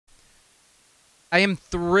I am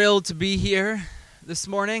thrilled to be here this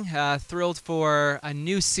morning, thrilled for a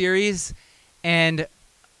new series, and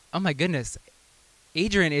oh my goodness,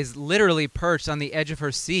 Adrian is literally perched on the edge of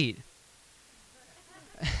her seat.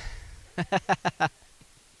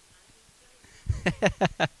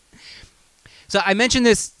 So I mentioned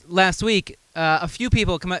this last week. A few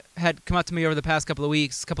people had come up to me over the past couple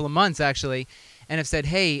of months actually, and have said,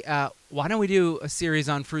 hey, why don't we do a series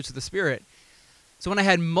on fruits of the Spirit? So when I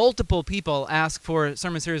had multiple people ask for a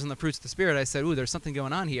sermon series on the fruits of the Spirit, I said, ooh, there's something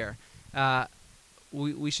going on here.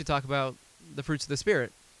 We should talk about the fruits of the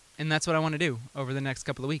Spirit. And that's what I want to do over the next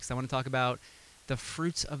couple of weeks. I want to talk about the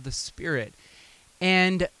fruits of the Spirit.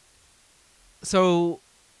 And so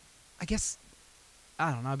I guess,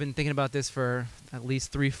 I don't know, I've been thinking about this for at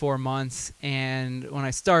least 3-4 months. And when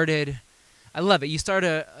I started, I love it. You start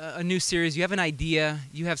a new series, you have an idea,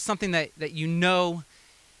 you have something that you know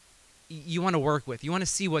you want to work with. You want to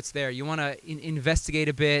see what's there. You want to investigate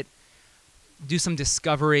a bit, do some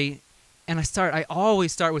discovery. And I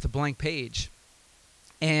always start with a blank page.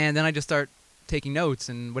 And then I just start taking notes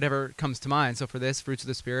and whatever comes to mind. So for this, Fruits of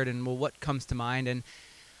the Spirit, and well, what comes to mind. And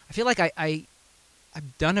I feel like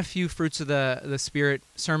I've done a few Fruits of the Spirit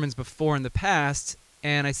sermons before in the past.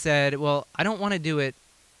 And I said, well, I don't want to do it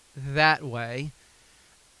that way.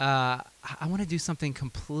 I want to do something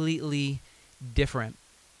completely different.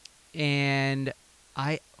 And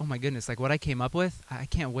oh my goodness, like what I came up with, I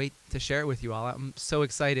can't wait to share it with you all. I'm so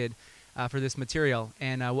excited for this material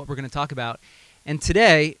and what we're going to talk about. And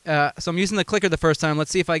today, so I'm using the clicker the first time. Let's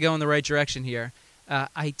see if I go in the right direction here.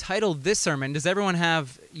 I titled this sermon, does everyone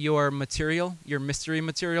have your material, your mystery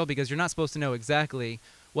material? Because you're not supposed to know exactly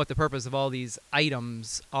what the purpose of all these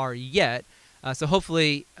items are yet. So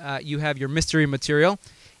hopefully you have your mystery material.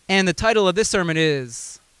 And the title of this sermon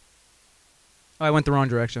is... Oh, I went the wrong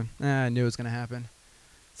direction. I knew it was going to happen.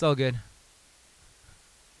 It's all good.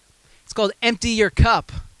 It's called Empty Your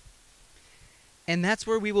Cup. And that's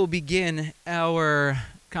where we will begin our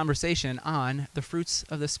conversation on the fruits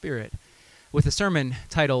of the Spirit with a sermon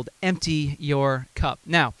titled Empty Your Cup.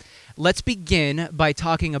 Now, let's begin by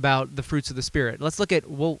talking about the fruits of the Spirit. Let's look at,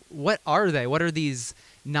 well, what are they? What are these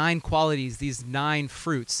 9 qualities, these 9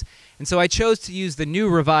 fruits? And so I chose to use the New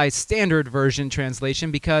Revised Standard Version translation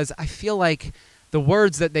because I feel like the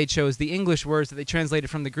words that they chose, the English words that they translated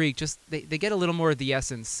from the Greek, just they get a little more of the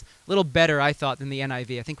essence, a little better, I thought, than the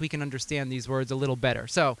NIV. I think we can understand these words a little better.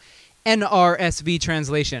 So, NRSV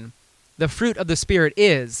translation, the fruit of the Spirit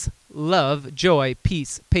is love, joy,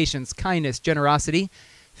 peace, patience, kindness, generosity,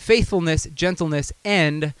 faithfulness, gentleness,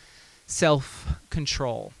 and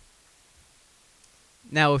self-control.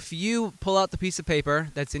 Now, if you pull out the piece of paper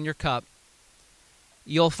that's in your cup,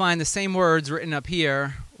 you'll find the same words written up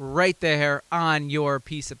here, right there on your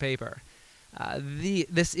piece of paper.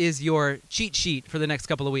 This is your cheat sheet for the next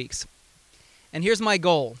couple of weeks. And here's my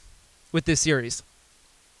goal with this series.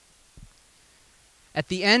 At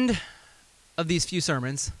the end of these few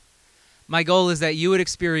sermons, my goal is that you would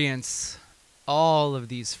experience all of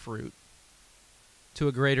these fruit to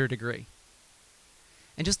a greater degree.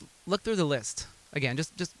 And just look through the list. Again,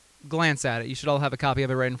 just glance at it. You should all have a copy of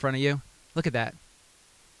it right in front of you. Look at that.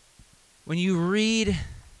 When you read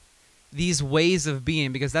these ways of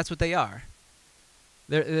being, because that's what they are,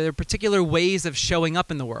 they're particular ways of showing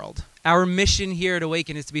up in the world. Our mission here at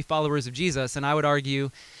Awaken is to be followers of Jesus, and I would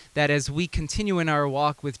argue that as we continue in our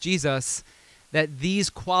walk with Jesus, that these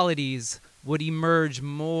qualities would emerge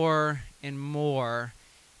more and more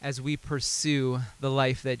as we pursue the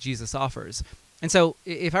life that Jesus offers. And so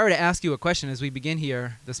if I were to ask you a question as we begin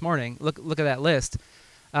here this morning, look at that list.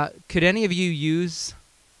 Could any of you use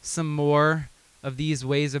some more of these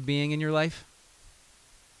ways of being in your life?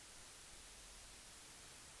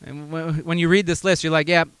 And when you read this list, you're like,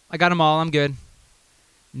 yeah, I got them all, I'm good.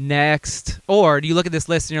 Next. Or do you look at this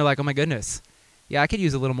list and you're like, oh my goodness, yeah, I could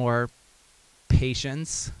use a little more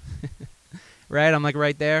patience. Right? I'm like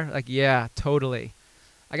right there. Like, yeah, totally.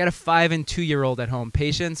 I got a 5 and 2-year-old at home.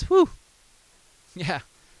 Patience, whew. Yeah,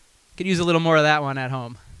 could use a little more of that one at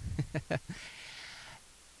home.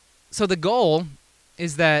 So the goal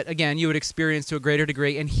is that, again, you would experience to a greater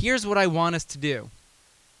degree. And here's what I want us to do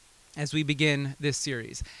as we begin this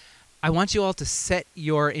series. I want you all to set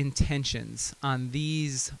your intentions on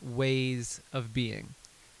these ways of being.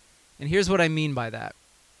 And here's what I mean by that.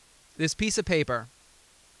 This piece of paper,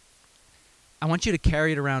 I want you to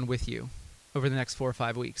carry it around with you over the next 4 or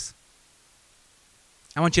 5 weeks.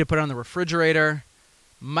 I want you to put it on the refrigerator,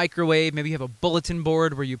 microwave. Maybe you have a bulletin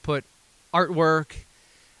board where you put artwork.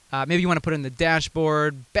 Maybe you want to put it in the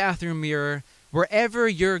dashboard, bathroom mirror, wherever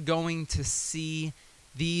you're going to see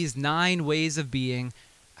these 9 ways of being.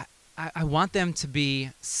 I want them to be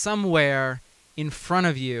somewhere in front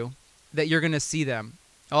of you that you're going to see them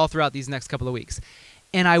all throughout these next couple of weeks.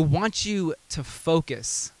 And I want you to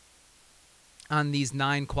focus on these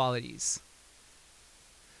 9 qualities.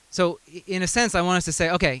 So in a sense, I want us to say,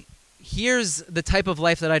 okay, here's the type of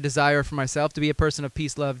life that I desire for myself, to be a person of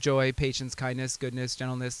peace, love, joy, patience, kindness, goodness,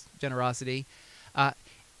 gentleness, generosity.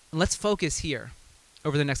 Let's focus here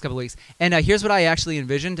over the next couple of weeks. And here's what I actually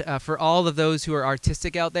envisioned for all of those who are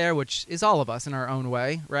artistic out there, which is all of us in our own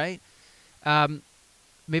way, right?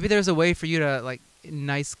 Maybe there's a way for you to, like,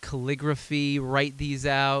 nice calligraphy, write these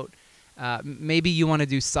out. Maybe you want to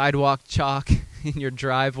do sidewalk chalk in your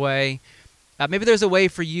driveway. Maybe there's a way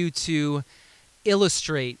for you to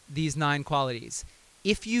illustrate these 9 qualities.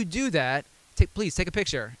 If you do that, please take a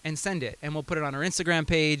picture and send it, and we'll put it on our Instagram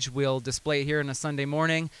page. We'll display it here on a Sunday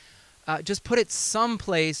morning. Just put it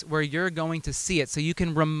someplace where you're going to see it so you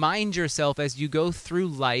can remind yourself as you go through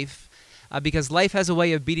life, because life has a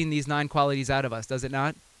way of beating these 9 qualities out of us, does it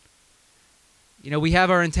not? You know, we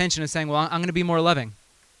have our intention of saying, well, I'm going to be more loving.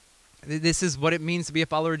 This is what it means to be a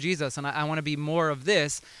follower of Jesus, and I want to be more of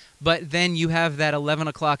this. But then you have that 11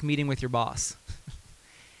 o'clock meeting with your boss,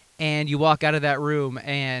 and you walk out of that room,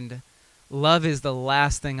 and love is the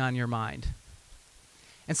last thing on your mind.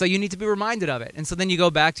 And so you need to be reminded of it. And so then you go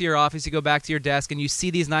back to your office, you go back to your desk, and you see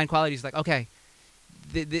these 9 qualities, like, okay,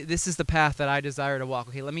 this is the path that I desire to walk.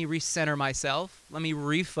 Okay, let me recenter myself, let me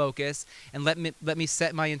refocus, and let me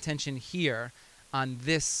set my intention here on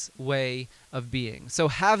this way of being. So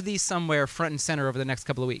have these somewhere front and center over the next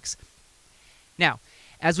couple of weeks. Now,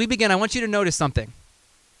 as we begin, I want you to notice something.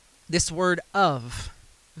 This word of,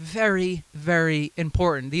 very, very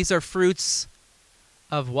important. These are fruits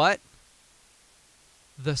of what?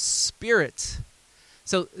 The Spirit.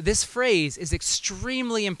 So this phrase is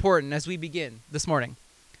extremely important as we begin this morning.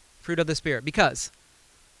 Fruit of the Spirit. Because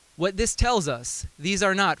what this tells us, these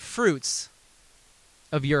are not fruits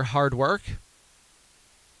of your hard work.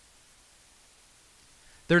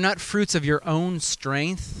 They're not fruits of your own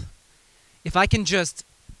strength. If I can just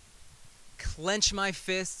clench my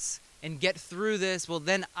fists and get through this, well,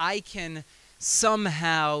 then I can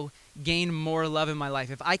somehow gain more love in my life.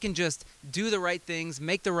 If I can just do the right things,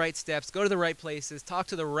 make the right steps, go to the right places, talk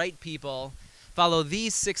to the right people, follow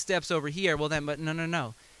these 6 steps over here, well then, but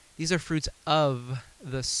no. These are fruits of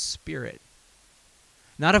the Spirit.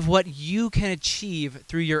 Not of what you can achieve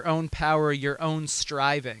through your own power, your own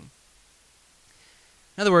striving.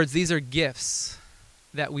 In other words, these are gifts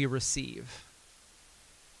that we receive.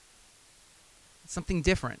 It's something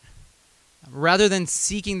different. Rather than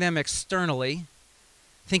seeking them externally,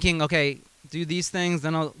 thinking, okay, do these things,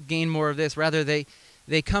 then I'll gain more of this. Rather,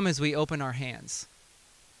 they come as we open our hands,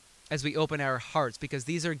 as we open our hearts, because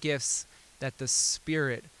these are gifts that the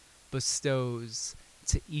Spirit bestows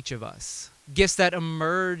to each of us. Gifts that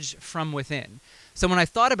emerge from within. So when I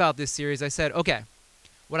thought about this series, I said, okay,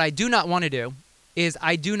 what I do not want to do is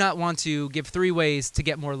I do not want to give 3 ways to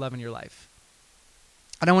get more love in your life.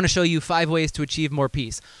 I don't want to show you 5 ways to achieve more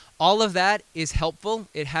peace. All of that is helpful.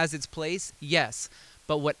 It has its place, yes.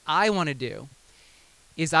 But what I want to do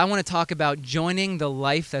is I want to talk about joining the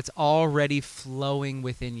life that's already flowing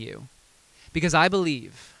within you. Because I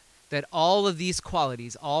believe that all of these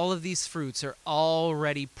qualities, all of these fruits are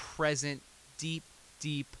already present deep,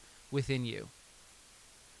 deep within you.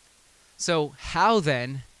 So how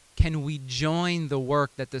then can we join the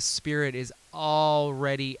work that the Spirit is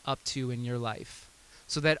already up to in your life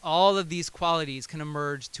so that all of these qualities can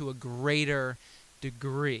emerge to a greater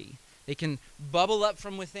degree? They can bubble up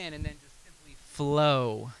from within and then just simply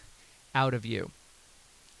flow out of you.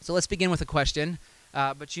 So let's begin with a question.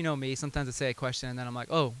 But you know me, sometimes I say a question and then I'm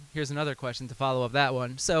like, oh, here's another question to follow up that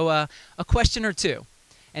one. So a question or 2.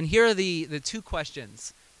 And here are the 2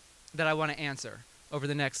 questions that I want to answer over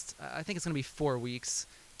the next, I think it's going to be 4 weeks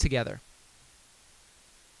together.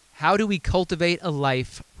 How do we cultivate a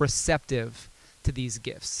life receptive to these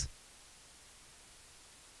gifts?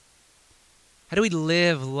 How do we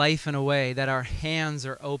live life in a way that our hands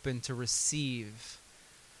are open to receive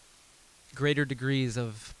greater degrees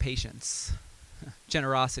of patience,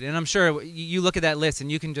 generosity? And I'm sure you look at that list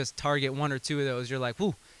and you can just target 1 or 2 of those. You're like,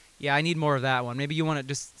 whoo, yeah, I need more of that one. Maybe you want to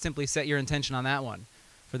just simply set your intention on that one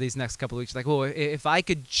for these next couple of weeks. Like, well, if I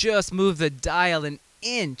could just move the dial an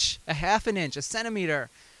inch, a half an inch, a centimeter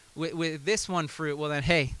with this one fruit, well then,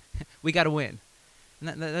 hey, we got to win.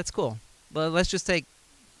 And that's cool. But let's just take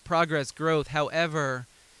progress, growth, however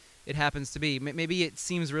it happens to be. Maybe it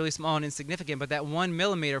seems really small and insignificant, but that 1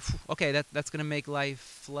 millimeter, okay, that's going to make life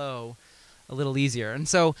flow a little easier. And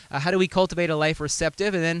so how do we cultivate a life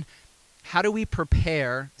receptive? And then how do we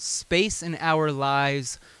prepare space in our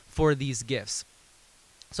lives for these gifts.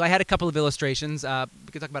 So I had a couple of illustrations.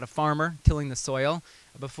 We could talk about a farmer tilling the soil.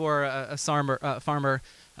 Before a farmer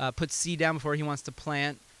puts seed down before he wants to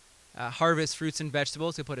plant, harvest fruits and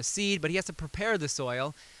vegetables. He'll put a seed, but he has to prepare the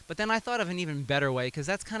soil. But then I thought of an even better way, because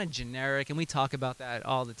that's kind of generic, and we talk about that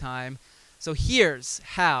all the time. So here's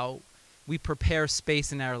how we prepare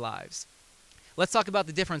space in our lives. Let's talk about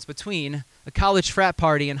the difference between a college frat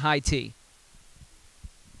party and high tea.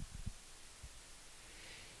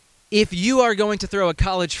 If you are going to throw a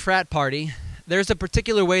college frat party, there's a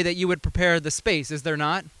particular way that you would prepare the space, is there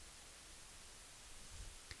not?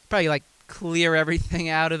 Probably like clear everything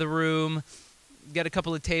out of the room, get a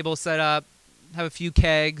couple of tables set up, have a few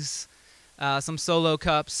kegs, some solo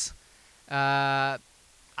cups. I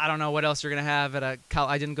don't know what else you're going to have at a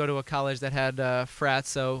I didn't go to a college that had frats,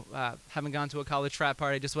 so haven't gone to a college frat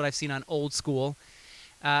party, just what I've seen on Old School.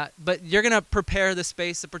 But you're going to prepare the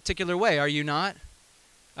space a particular way, are you not?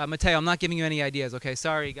 Mateo, I'm not giving you any ideas, okay?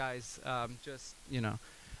 Sorry, guys. Just, you know.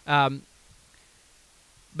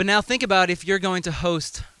 But now think about if you're going to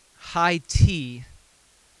host high tea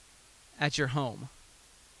at your home.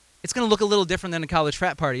 It's going to look a little different than a college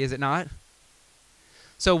frat party, is it not?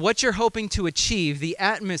 So what you're hoping to achieve, the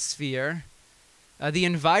atmosphere, the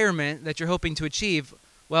environment that you're hoping to achieve,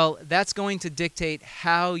 well, that's going to dictate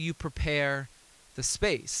how you prepare the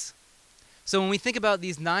space. So when we think about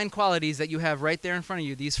these 9 qualities that you have right there in front of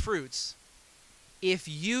you, these fruits, if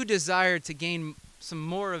you desire to gain some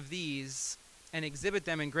more of these and exhibit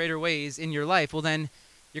them in greater ways in your life, well then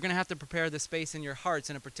you're going to have to prepare the space in your hearts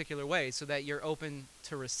in a particular way so that you're open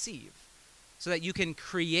to receive, so that you can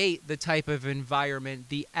create the type of environment,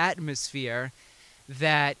 the atmosphere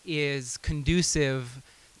that is conducive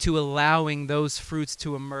to allowing those fruits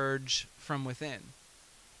to emerge from within.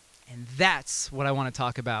 And that's what I want to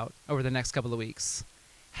talk about over the next couple of weeks.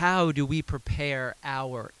 How do we prepare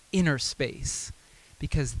our inner space?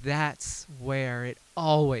 Because that's where it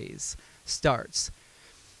always starts.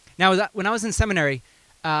 Now, when I was in seminary,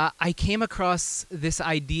 I came across this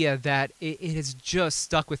idea that it has just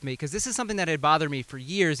stuck with me, because this is something that had bothered me for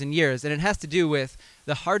years and years, and it has to do with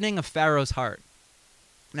the hardening of Pharaoh's heart.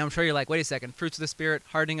 Now, I'm sure you're like, wait a second, fruits of the Spirit,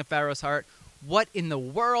 hardening of Pharaoh's heart. What in the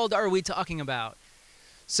world are we talking about?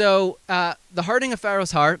 So the hardening of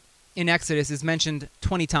Pharaoh's heart in Exodus is mentioned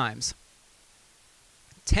 20 times.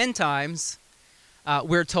 10 times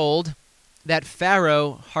we're told that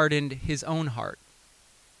Pharaoh hardened his own heart.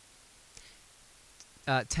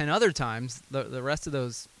 10 other times, the rest of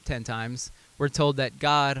those 10 times, we're told that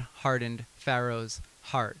God hardened Pharaoh's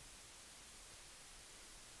heart.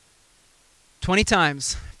 20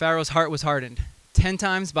 times Pharaoh's heart was hardened. 10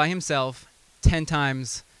 times by himself, 10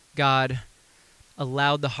 times God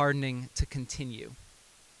allowed the hardening to continue.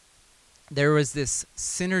 There was this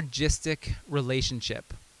synergistic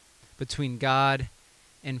relationship between God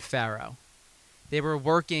and Pharaoh. They were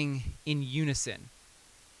working in unison.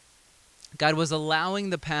 God was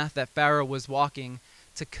allowing the path that Pharaoh was walking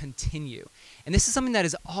to continue. And this is something that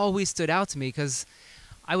has always stood out to me, because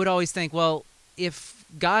I would always think, well, if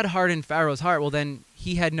God hardened Pharaoh's heart, well, then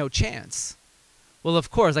he had no chance. Well,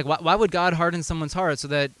 of course, like why would God harden someone's heart so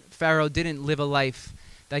that Pharaoh didn't live a life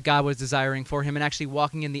that God was desiring for him and actually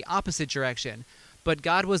walking in the opposite direction? But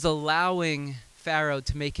God was allowing Pharaoh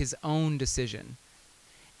to make his own decision.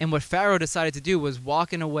 And what Pharaoh decided to do was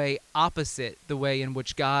walk in a way opposite the way in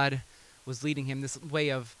which God was leading him, this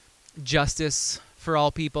way of justice for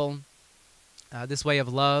all people, this way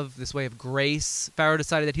of love, this way of grace. Pharaoh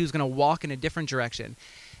decided that he was going to walk in a different direction.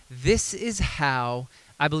 This is how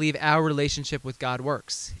I believe our relationship with God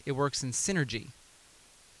works. It works in synergy,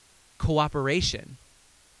 cooperation.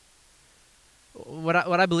 What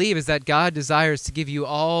I believe is that God desires to give you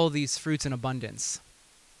all these fruits in abundance.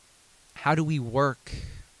 How do we work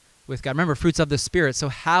with God? Remember, fruits of the Spirit. So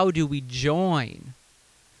how do we join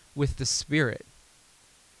with the Spirit?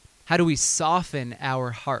 How do we soften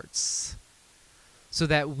our hearts so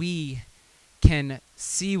that we can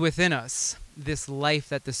see within us this life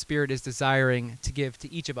that the Spirit is desiring to give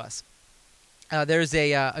to each of us? There's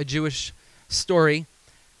a Jewish story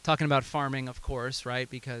talking about farming, of course, right?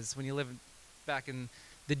 Because when you live back in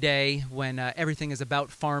the day when everything is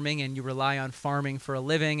about farming and you rely on farming for a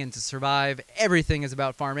living and to survive, everything is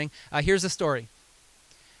about farming. Here's a story.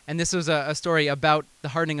 And this was a story about the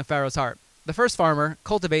hardening of Pharaoh's heart. The first farmer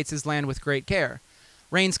cultivates his land with great care.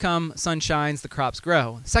 Rains come, sun shines, the crops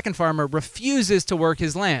grow. The second farmer refuses to work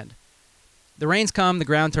his land. The rains come, the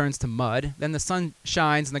ground turns to mud. Then the sun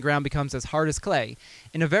shines and the ground becomes as hard as clay.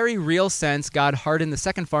 In a very real sense, God hardened the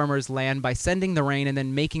second farmer's land by sending the rain and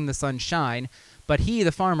then making the sun shine. But he,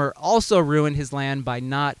 the farmer, also ruined his land by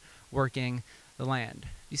not working the land.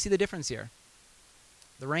 You see the difference here.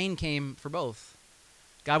 The rain came for both.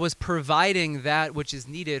 God was providing that which is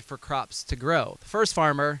needed for crops to grow. The first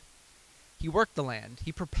farmer, he worked the land.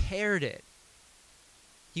 He prepared it.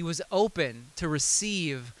 He was open to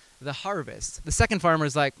receive the harvest. The second farmer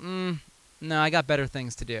is like, no, I got better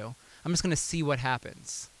things to do. I'm just going to see what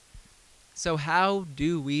happens. So how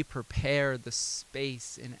do we prepare the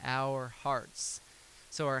space in our hearts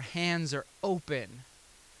so our hands are open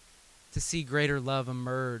to see greater love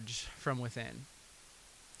emerge from within?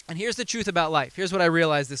 And here's the truth about life. Here's what I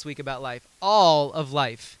realized this week about life. All of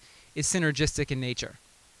life is synergistic in nature.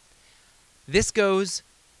 This goes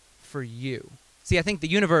for you. See, I think the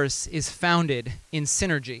universe is founded in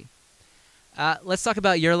synergy. Let's talk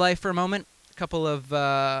about your life for a moment. A couple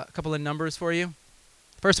of numbers for you.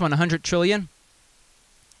 First one, 100 trillion.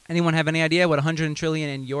 Anyone have any idea what 100 trillion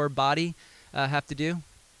in your body have to do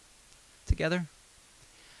together?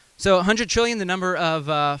 So 100 trillion, the number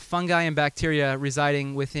of fungi and bacteria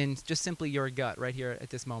residing within just simply your gut right here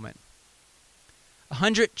at this moment.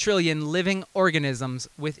 100 trillion living organisms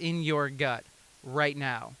within your gut right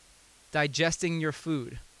now, digesting your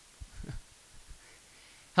food,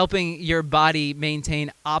 helping your body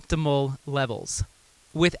maintain optimal levels.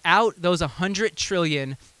 Without those 100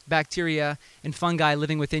 trillion bacteria and fungi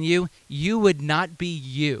living within you, you would not be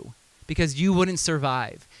you because you wouldn't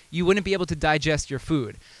survive. You wouldn't be able to digest your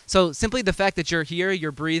food. So simply the fact that you're here,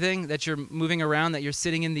 you're breathing, that you're moving around, that you're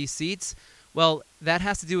sitting in these seats, well, that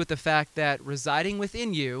has to do with the fact that residing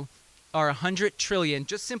within you are 100 trillion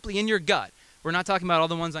just simply in your gut. We're not talking about all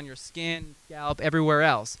the ones on your skin, scalp, everywhere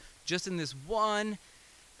else. Just in this one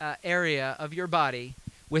area of your body,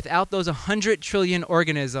 without those 100 trillion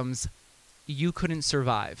organisms, you couldn't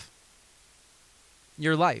survive.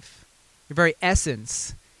 Your life, your very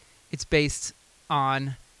essence, it's based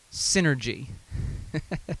on synergy.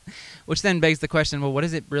 Which then begs the question, well, what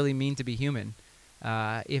does it really mean to be human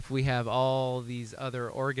if we have all these other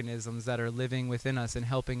organisms that are living within us and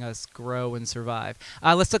helping us grow and survive?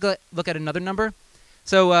 Let's look at another number.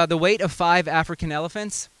 So the weight of 5 African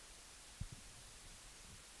elephants.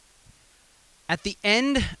 At the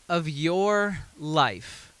end of your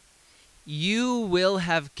life, you will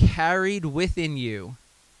have carried within you,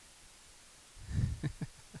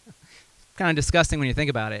 kind of disgusting when you think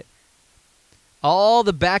about it, all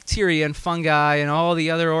the bacteria and fungi and all the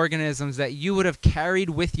other organisms that you would have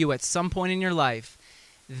carried with you at some point in your life,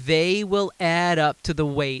 they will add up to the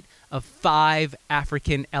weight of 5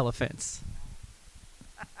 African elephants.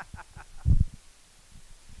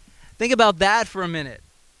 Think about that for a minute.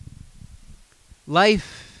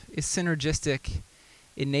 Life is synergistic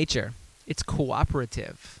in nature. It's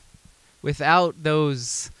cooperative. Without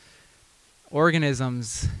those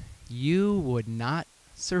organisms, you would not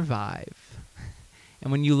survive.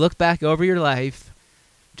 And when you look back over your life,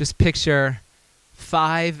 just picture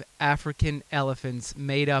 5 African elephants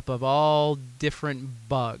made up of all different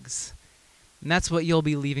bugs. And that's what you'll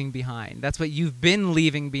be leaving behind. That's what you've been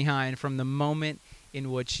leaving behind from the moment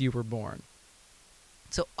in which you were born.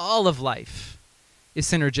 So all of life is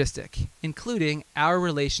synergistic, including our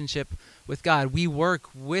relationship with God. We work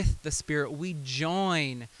with the Spirit. We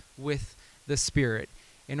join with the Spirit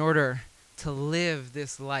in order to live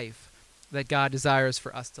this life that God desires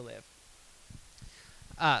for us to live.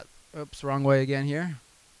 Oops, wrong way again here.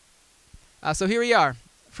 So here we are,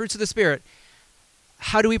 fruits of the Spirit.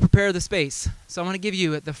 How do we prepare the space? So I'm going to give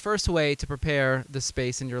you the first way to prepare the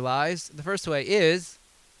space in your lives. The first way is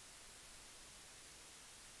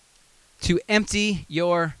to empty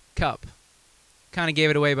your cup. Kind of gave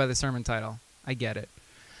it away by the sermon title. I get it.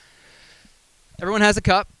 Everyone has a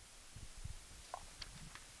cup.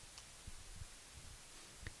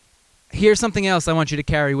 Here's something else I want you to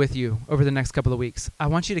carry with you over the next couple of weeks. I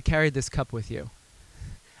want you to carry this cup with you.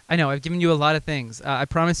 I know, I've given you a lot of things. I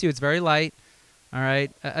promise you it's very light. All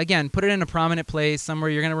right? Again, put it in a prominent place, somewhere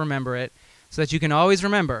you're going to remember it, so that you can always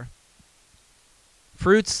remember.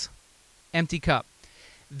 Fruits, empty cup.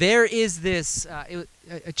 There is this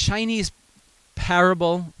a Chinese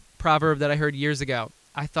proverb that I heard years ago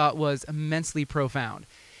I thought was immensely profound.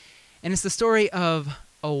 And it's the story of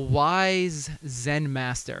a wise Zen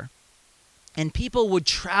master. And people would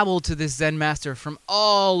travel to this Zen master from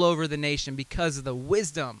all over the nation because of the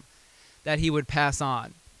wisdom that he would pass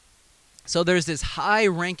on. So there's this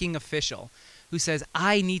high-ranking official who says,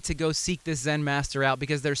 I need to go seek this Zen master out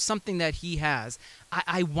because there's something that he has.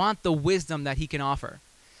 I want the wisdom that he can offer.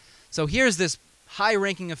 So here's this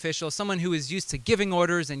high-ranking official, someone who is used to giving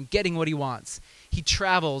orders and getting what he wants. He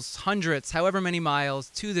travels hundreds, however many miles,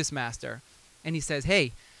 to this master. And he says,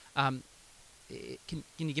 hey, can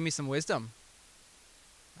you give me some wisdom?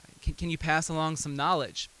 can you pass along some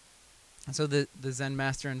knowledge? And so the Zen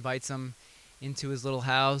master invites him into his little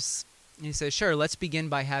house. And he says, sure, let's begin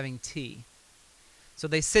by having tea. So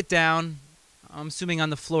they sit down, I'm assuming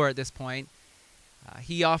on the floor at this point.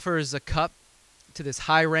 He offers a cup to this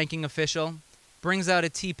high-ranking official, brings out a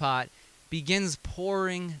teapot, begins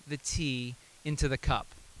pouring the tea into the cup.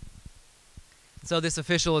 So this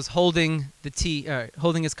official is holding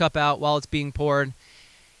holding his cup out while it's being poured,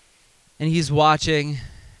 and he's watching,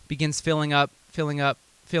 begins filling up.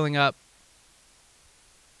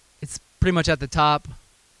 It's pretty much at the top.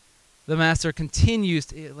 The master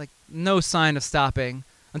continues, like no sign of stopping,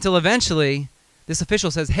 until eventually this official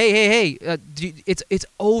says, hey, it's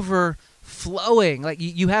overflowing. Like,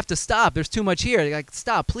 you have to stop. There's too much here. Like,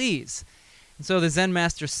 stop, please. And so the Zen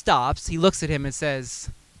master stops. He looks at him and says,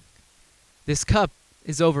 this cup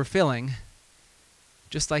is overfilling,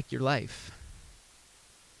 just like your life.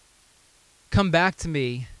 Come back to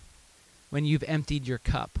me when you've emptied your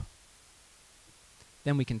cup.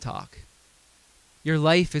 Then we can talk. Your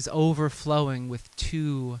life is overflowing with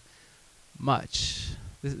too much.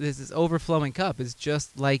 This overflowing cup is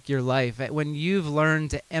just like your life. When you've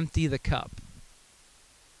learned to empty the cup,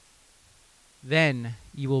 then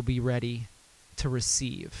you will be ready to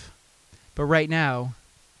receive. But right now,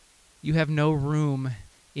 you have no room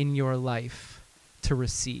in your life to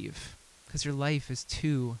receive because your life is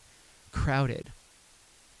too crowded.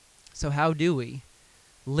 So how do we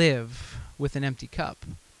live with an empty cup?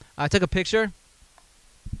 I took a picture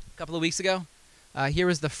a couple of weeks ago. Here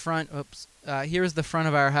is the front. Here is the front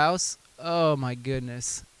of our house. Oh my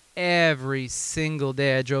goodness! Every single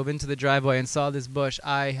day I drove into the driveway and saw this bush.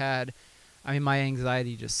 my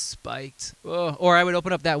anxiety just spiked. Oh. Or I would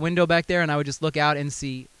open up that window back there and I would just look out and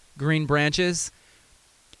see green branches.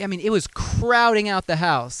 I mean, it was crowding out the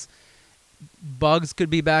house. Bugs could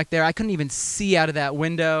be back there. I couldn't even see out of that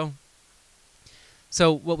window.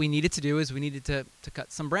 So what we needed to do is we needed to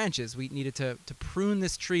cut some branches. We needed to prune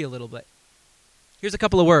this tree a little bit. Here's a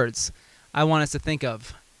couple of words I want us to think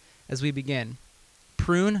of as we begin.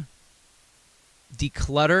 Prune,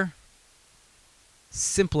 declutter,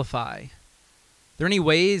 simplify. Are there any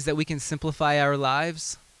ways that we can simplify our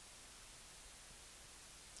lives?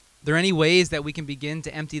 Are there any ways that we can begin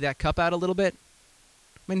to empty that cup out a little bit?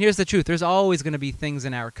 I mean, here's the truth. There's always going to be things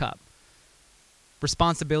in our cup.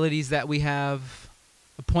 Responsibilities that we have,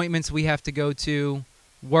 appointments we have to go to,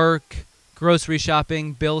 work, grocery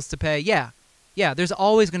shopping, bills to pay. Yeah, there's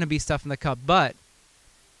always going to be stuff in the cup, but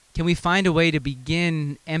can we find a way to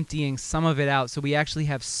begin emptying some of it out so we actually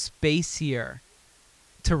have space here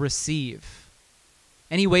to receive?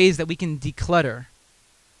 Any ways that we can declutter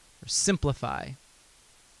or simplify?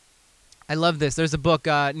 I love this. There's a book,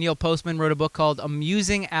 Neil Postman wrote a book called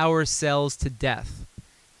Amusing Ourselves to Death.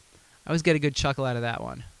 I always get a good chuckle out of that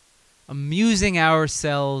one. Amusing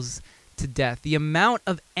ourselves to death. The amount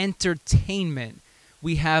of entertainment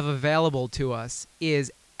we have available to us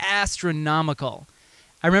is astronomical.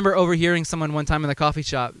 I remember overhearing someone one time in the coffee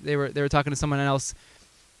shop. They were talking to someone else,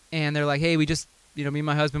 and they're like, hey, we just, me and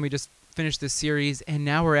my husband, we just finished this series, and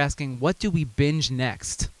now we're asking, what do we binge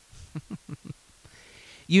next?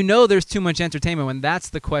 You know there's too much entertainment when that's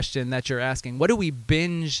the question that you're asking. What do we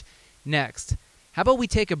binge next? How about we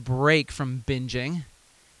take a break from binging,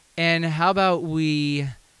 and how about we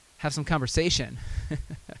have some conversation?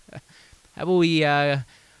 How about we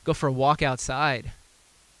go for a walk outside?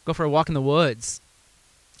 Go for a walk in the woods?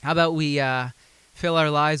 How about we fill our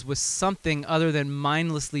lives with something other than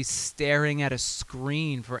mindlessly staring at a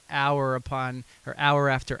screen for hour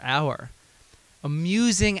after hour?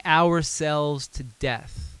 Amusing ourselves to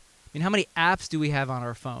death. I mean, how many apps do we have on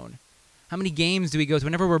our phone? How many games do we go to?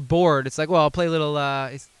 Whenever we're bored, it's like, well, I'll play a little,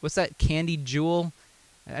 what's that, Candy Jewel?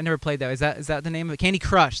 I never played that. Is that the name of it? Candy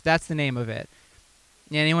Crush, that's the name of it.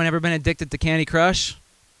 Yeah, anyone ever been addicted to Candy Crush?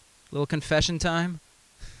 Little confession time?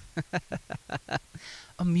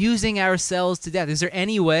 Amusing ourselves to death. Is there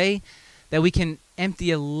any way that we can empty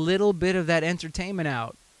a little bit of that entertainment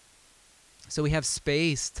out so we have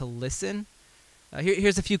space to listen?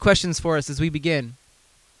 Here's a few questions for us as we begin.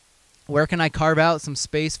 Where can I carve out some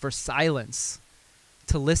space for silence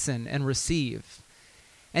to listen and receive?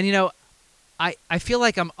 And I feel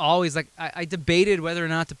like I'm always I debated whether or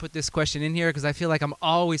not to put this question in here because I feel like I'm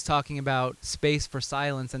always talking about space for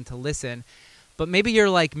silence and to listen. But maybe you're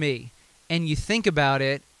like me and you think about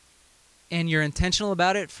it and you're intentional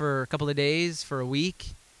about it for a couple of days, for a week,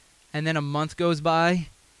 and then a month goes by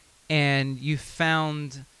and you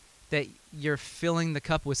found that you're filling the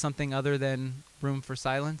cup with something other than room for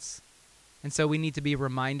silence. And so we need to be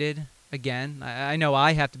reminded again. I know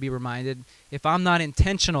I have to be reminded. If I'm not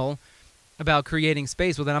intentional about creating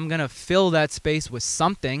space, well, then I'm going to fill that space with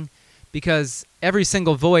something, because every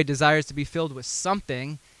single void desires to be filled with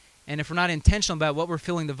something. And if we're not intentional about what we're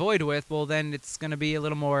filling the void with, well, then it's going to be a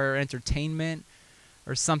little more entertainment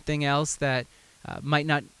or something else that might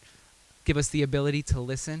not give us the ability to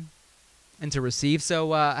listen and to receive. So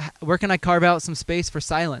where can I carve out some space for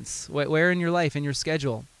silence? Where in your life, in your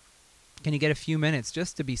schedule, can you get a few minutes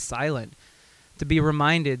just to be silent, to be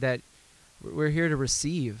reminded that we're here to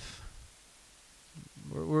receive?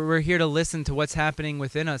 We're here to listen to what's happening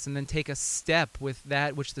within us and then take a step with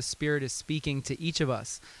that which the Spirit is speaking to each of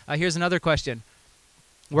us. Here's another question.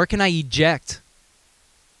 Where can I eject?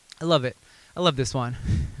 I love it. I love this one.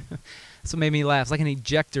 That's what made me laugh. It's like an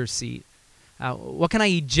ejector seat. What can I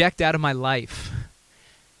eject out of my life?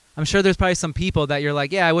 I'm sure there's probably some people that you're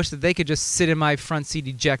like, yeah, I wish that they could just sit in my front seat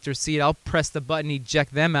ejector seat. I'll press the button,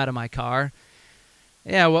 eject them out of my car.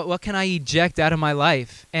 Yeah, what can I eject out of my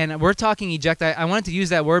life? And we're talking eject. I wanted to use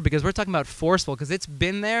that word because we're talking about forceful, because it's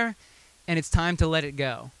been there and it's time to let it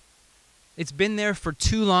go. It's been there for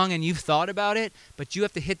too long and you've thought about it, but you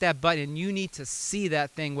have to hit that button and you need to see that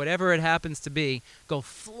thing, whatever it happens to be, go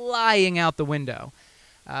flying out the window.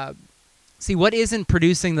 See, what isn't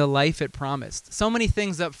producing the life it promised? So many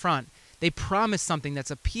things up front. They promise something that's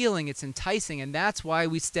appealing, it's enticing, and that's why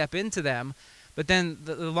we step into them. But then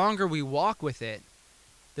the longer we walk with it,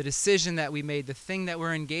 the decision that we made, the thing that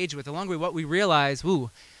we're engaged with, the longer we realize, ooh,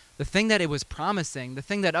 the thing that it was promising, the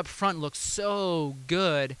thing that up front looks so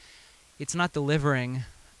good, it's not delivering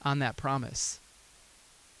on that promise.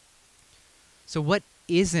 So what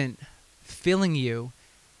isn't filling you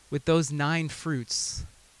with those 9 fruits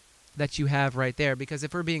that you have right there? Because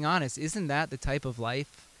if we're being honest, isn't that the type of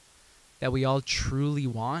life that we all truly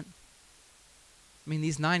want? I mean,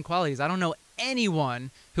 these 9 qualities, I don't know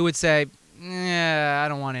anyone who would say, I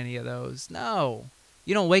don't want any of those. No.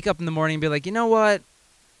 You don't wake up in the morning and be like, you know what?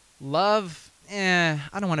 Love, I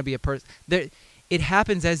don't want to be a person. It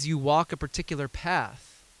happens as you walk a particular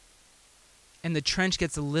path. And the trench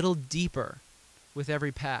gets a little deeper with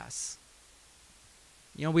every pass.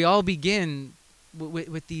 You know, we all begin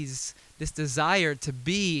with this desire to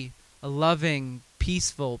be a loving,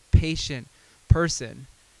 peaceful, patient person.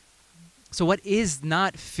 So what is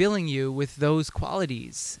not filling you with those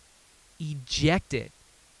qualities? Eject it.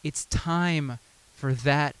 It's time for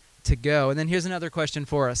that to go. And then here's another question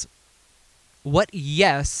for us. What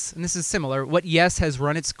yes, and this is similar, what yes has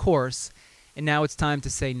run its course, and now it's time to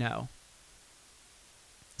say no?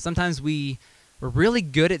 Sometimes we're really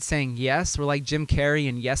good at saying yes. We're like Jim Carrey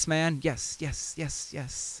and Yes Man. Yes, yes, yes,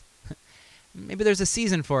 yes. Maybe there's a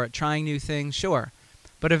season for it, trying new things, sure.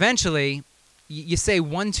 But eventually, you say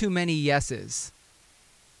one too many yeses.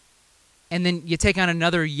 And then you take on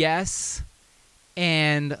another yes,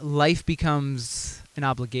 and life becomes an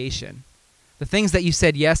obligation. The things that you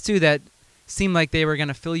said yes to that seemed like they were going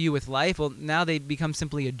to fill you with life, well, now they become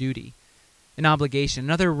simply a duty, an obligation,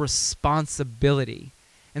 another responsibility.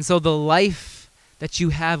 And so the life that you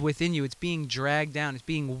have within you, it's being dragged down, it's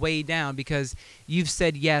being weighed down because you've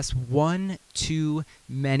said yes one too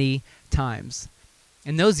many times.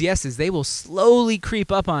 And those yeses, they will slowly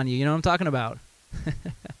creep up on you. You know what I'm talking about?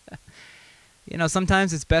 You know,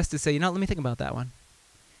 sometimes it's best to say, you know, let me think about that one.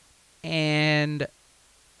 And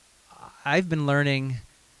I've been learning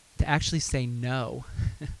to actually say no.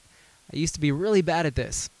 I used to be really bad at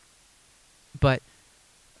this. But,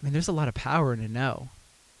 I mean, there's a lot of power in a no.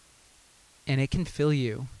 And it can fill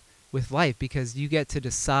you with life because you get to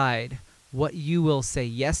decide what you will say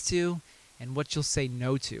yes to and what you'll say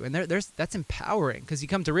no to. And that's empowering because you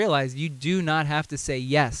come to realize you do not have to say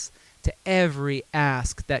yes to every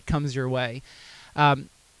ask that comes your way.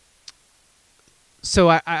 So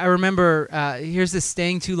I remember, here's this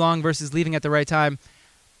staying too long versus leaving at the right time.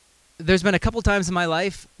 There's been a couple times in my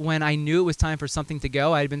life when I knew it was time for something to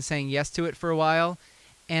go. I had been saying yes to it for a while,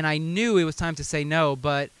 and I knew it was time to say no,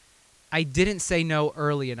 but I didn't say no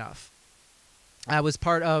early enough. I was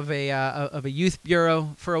part of a youth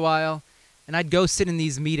bureau for a while, and I'd go sit in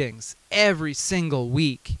these meetings every single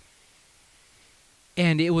week.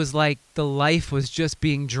 And it was like the life was just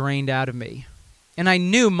being drained out of me. And I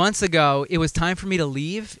knew months ago it was time for me to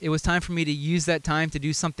leave. It was time for me to use that time to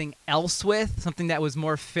do something else with, something that was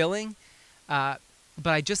more filling. But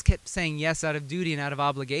I just kept saying yes out of duty and out of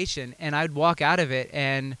obligation. And I'd walk out of it,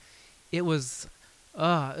 and it was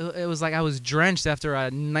like I was drenched after a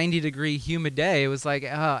 90-degree humid day. It was like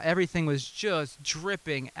everything was just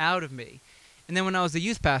dripping out of me. And then when I was a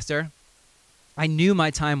youth pastor, I knew my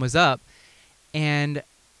time was up. And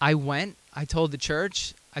I went, I told the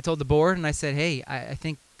church, I told the board, and I said, hey, I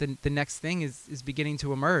think the next thing is beginning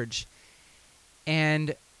to emerge.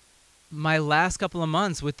 And my last couple of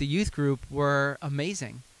months with the youth group were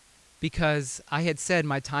amazing because I had said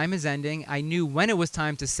my time is ending. I knew when it was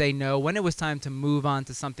time to say no, when it was time to move on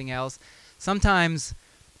to something else. Sometimes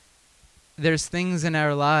there's things in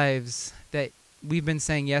our lives that we've been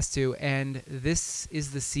saying yes to, and this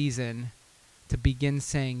is the season to begin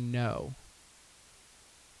saying no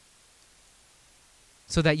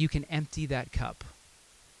so that you can empty that cup,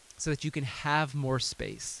 so that you can have more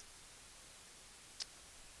space.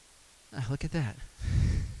 Look at that.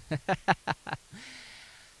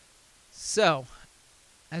 So,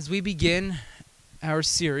 as we begin our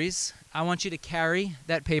series, I want you to carry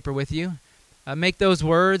that paper with you. Make those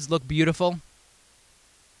words look beautiful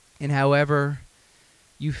in however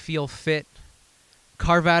you feel fit.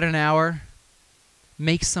 Carve out an hour.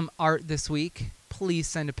 Make some art this week. Please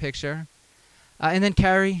send a picture. And then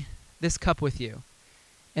carry this cup with you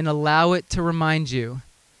and allow it to remind you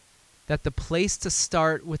that the place to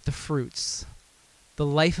start with the fruits, the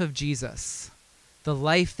life of Jesus, the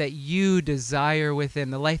life that you desire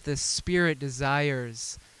within, the life the Spirit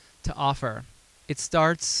desires to offer, it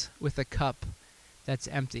starts with a cup that's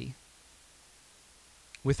empty,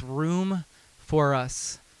 with room for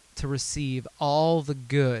us to receive all the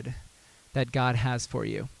good that God has for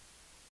you.